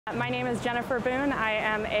My name is Jennifer Boone. I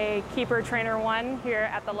am a Keeper Trainer 1 here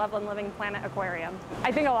at the Loveland Living Planet Aquarium.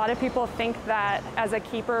 I think a lot of people think that as a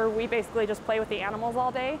keeper we basically just play with the animals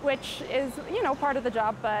all day, which is, part of the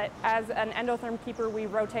job, but as an endotherm keeper we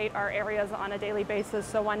rotate our areas on a daily basis.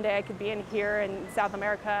 So one day I could be in here in South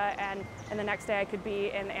America and the next day I could be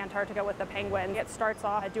in Antarctica with the penguins. It starts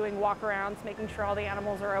off doing walk-arounds, making sure all the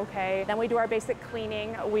animals are okay. Then we do our basic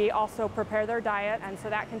cleaning. We also prepare their diet, and so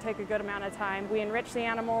that can take a good amount of time. We enrich the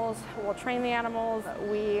animals, we'll train the animals,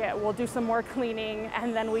 we will do some more cleaning,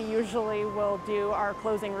 and then we usually will do our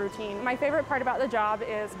closing routine. My favorite part about the job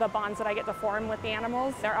is the bonds that I get to form with the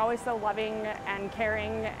animals. They're always so loving and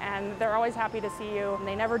caring, and they're always happy to see you.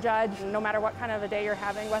 They never judge, no matter what kind of a day you're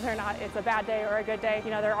having, whether or not it's a bad day or a good day.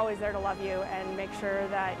 They're always there to love you and make sure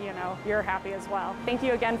that you're happy as well. Thank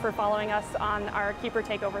you again for following us on our Keeper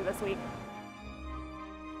Takeover this week.